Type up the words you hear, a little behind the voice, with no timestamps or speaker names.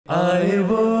By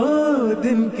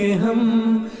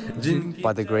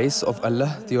the grace of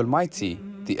Allah the Almighty,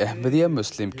 the Ahmadiyya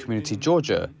Muslim Community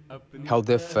Georgia held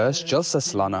their first Jalsa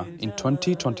Salana in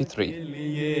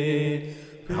 2023.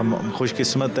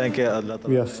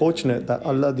 We are fortunate that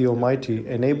Allah the Almighty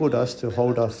enabled us to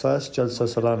hold our first Jalsa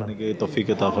Salana.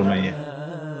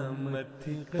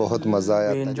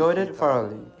 We enjoyed it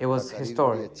thoroughly. It was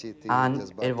historic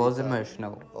and it was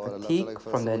emotional. Fatigue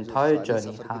from the entire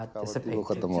journey had dissipated.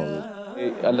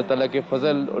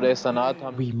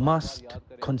 We must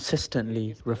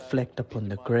consistently reflect upon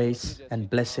the grace and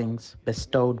blessings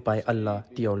bestowed by Allah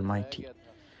the Almighty.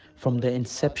 From the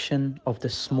inception of the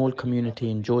small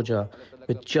community in Georgia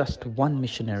with just one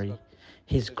missionary,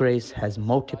 His grace has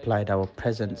multiplied our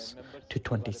presence to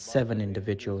 27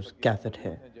 individuals gathered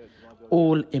here,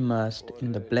 all immersed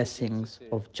in the blessings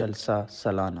of Jalsa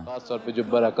Salana.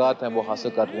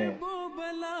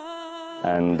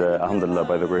 And alhamdulillah,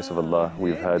 by the grace of Allah,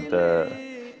 we've had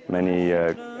many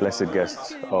blessed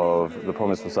guests of the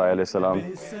Promised Messiah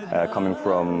ﷺ, coming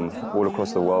from all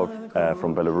across the world,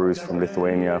 from Belarus, from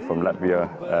Lithuania, from Latvia,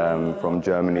 from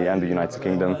Germany and the United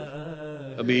Kingdom.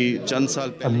 A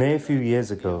mere few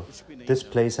years ago, this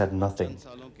place had nothing.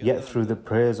 Yet through the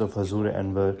prayers of Hazur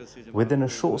Anwar, within a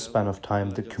short span of time,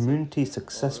 the community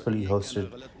successfully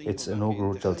hosted its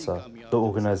inaugural Jalsa. The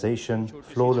organization,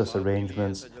 flawless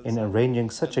arrangements in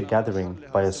arranging such a gathering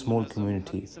by a small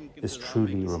community is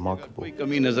truly remarkable.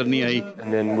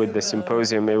 And then with the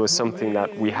symposium, it was something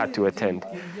that we had to attend.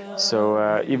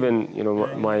 So even,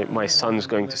 my son's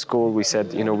going to school, we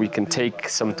said, we can take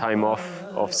some time off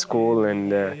of school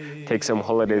and take some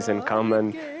holidays and come.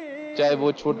 And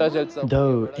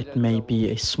though it may be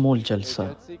a small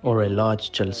Jalsa or a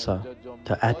large Jalsa,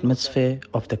 the atmosphere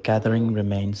of the gathering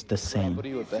remains the same.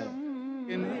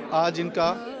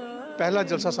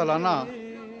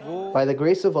 By the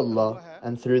grace of Allah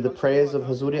and through the prayers of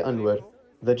Hazur Anwar,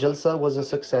 the Jalsa was a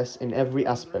success in every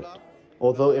aspect,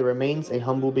 although it remains a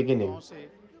humble beginning.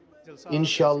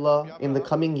 Inshallah, in the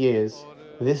coming years,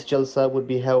 this Jalsa would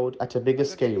be held at a bigger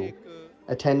scale,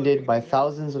 attended by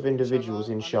thousands of individuals,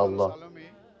 inshallah.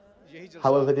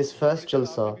 However, this first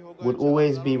Jalsa would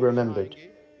always be remembered.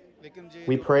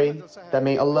 We pray that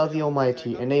may Allah the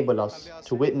Almighty enable us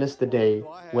to witness the day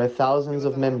where thousands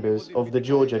of members of the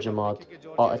Georgia Jamaat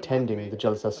are attending the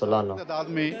Jalsa Salana.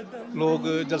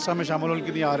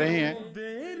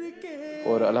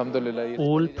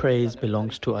 All praise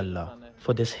belongs to Allah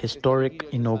for this historic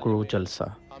inaugural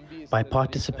Jalsa. By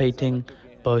participating,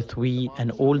 both we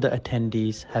and all the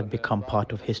attendees have become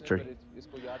part of history.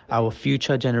 Our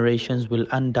future generations will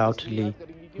undoubtedly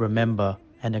remember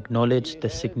and acknowledge the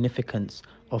significance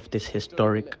of this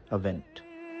historic event.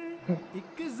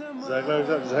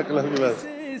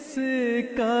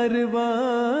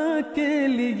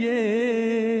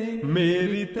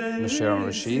 Nashir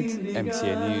Rashid,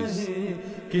 MTA News.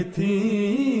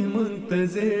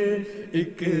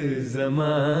 एक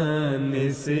ज़माने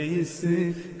से इस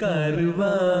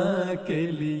कारवां के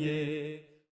लिए